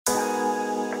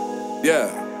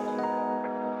Yeah.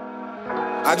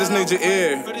 I just need your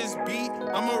ear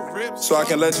so I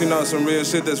can let you know some real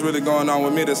shit that's really going on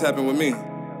with me, that's happened with me.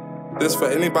 This for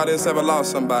anybody that's ever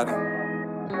lost somebody.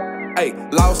 Hey,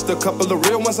 lost a couple of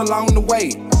real ones along the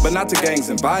way, but not to gangs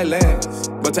and violence,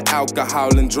 but to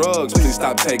alcohol and drugs. Please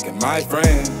stop taking my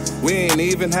friends. We ain't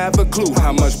even have a clue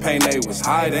how much pain they was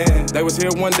hiding. They was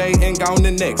here one day and gone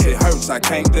the next. It hurts, I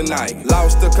can't deny it.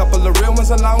 Lost a couple of real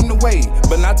ones along the way,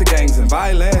 but not to gangs and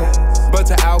violence, but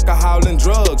to alcohol and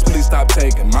drugs. Please stop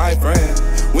taking my friends.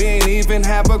 We ain't even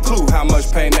have a clue how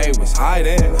much pain they was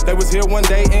hiding. They was here one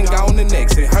day and gone the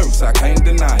next. It hurts, I can't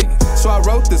deny it. So I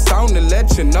wrote this song to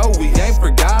let you know we ain't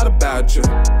forgot about you.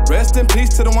 Rest in peace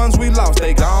to the ones we lost,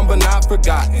 they gone but not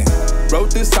forgotten.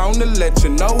 Wrote this song to let you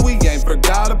know we ain't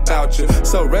forgot about you.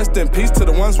 So rest in peace to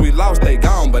the ones we lost, they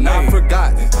gone but not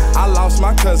forgotten. I lost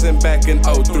my cousin back in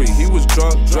 03, he was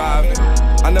drunk driving.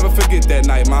 I never forget that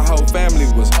night, my whole family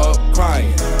was up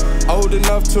crying. Old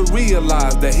enough to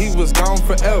realize that he was gone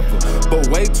forever, but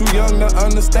way too young to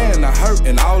understand the hurt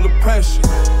and all the pressure.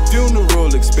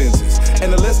 Funeral expenses,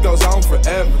 and the list goes on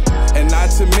forever. And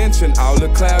not to mention all the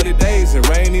cloudy days and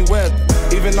rainy weather.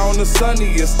 Even on the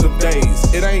sunniest of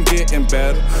days, it ain't getting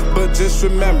better. But just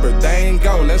remember, they ain't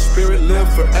gone, that spirit live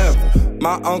forever.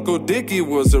 My Uncle Dickie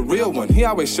was a real one, he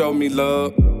always showed me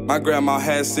love. My grandma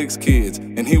had 6 kids,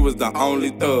 and he was the only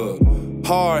thug.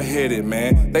 Hard-headed,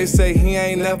 man, they say he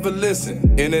ain't never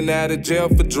listened. In and out of jail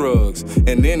for drugs,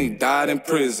 and then he died in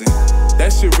prison.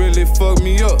 That shit really fucked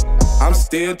me up, I'm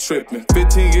still tripping.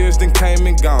 15 years then came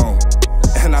and gone,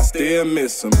 and I still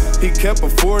miss him. He kept a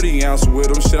 40 ounce with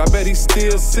him, shit, I bet he's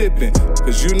still sipping.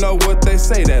 Cause you know what they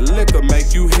say, that liquor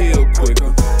make you heal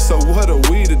quicker. So what are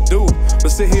we to do but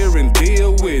sit here and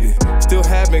deal with it? Still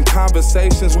having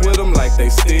conversations with them like they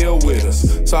still with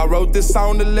us. So I wrote this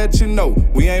song to let you know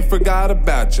we ain't forgot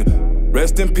about you.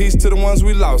 Rest in peace to the ones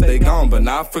we lost, they gone but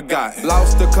not forgotten.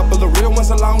 Lost a couple of real ones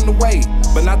along the way,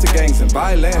 but not to gangs and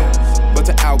violence, but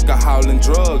to alcohol and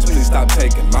drugs. Please stop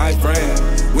taking my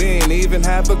friends. We ain't even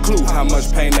have a clue how much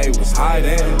pain they was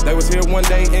hiding. They was here one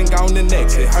day and gone the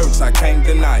next. It hurts, I can't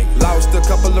deny it. Lost a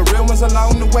couple of real ones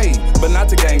along the way, but not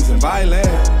to gangs and violence,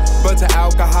 but to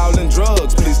alcohol and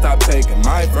drugs. Please stop taking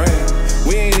my friends.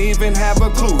 We ain't even have a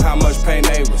clue how much pain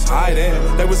they was hiding.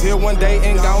 They was here one day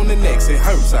and gone the next. It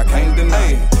hurts, I can't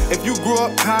deny it. If you grew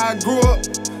up how I grew up,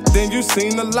 then you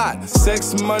seen a lot.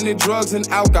 Sex, money, drugs, and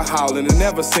alcohol, and it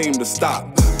never seemed to stop.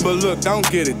 But look, don't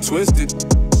get it twisted,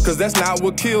 cause that's not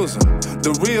what kills them.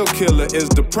 The real killer is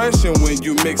depression when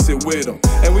you mix it with them.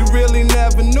 And we really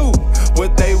never knew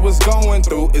what they was going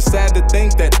through. It's sad to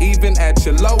think that even at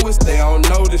your lowest, they don't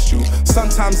notice you.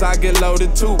 Sometimes I get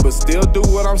loaded too, but still do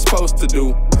what I'm supposed to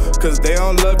do. Cause they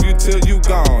don't love you till you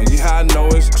gone, yeah, I know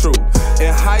it's true.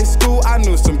 In high school, I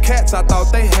knew some cats, I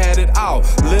thought they had it all.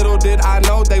 Little did I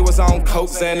know they was on coke,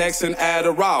 Xanax, and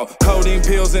Adderall. Codeine,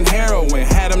 pills, and heroin,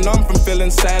 had them numb from feeling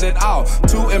sad at all.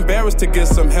 Too embarrassed to get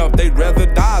some help, they'd rather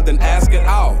die than ask it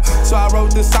all. So I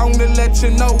wrote this song to let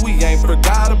you know we ain't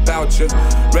forgot about you.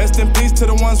 Rest in peace to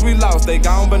the ones we lost, they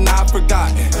gone but not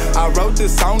forgotten. I wrote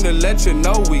this song to let you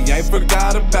know we ain't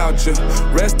forgot about you.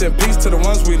 Rest in peace to the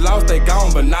ones we lost, they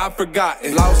gone but not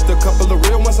forgotten. Lost a couple of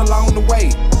real ones along the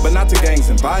way, but not to gangs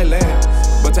and violence,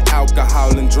 but to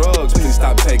alcohol and drugs. Please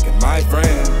stop taking my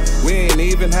friends. We ain't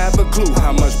even have a clue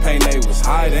how much pain they was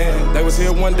hiding. They was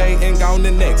here one day and gone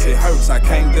the next. It hurts, I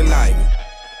can't deny it.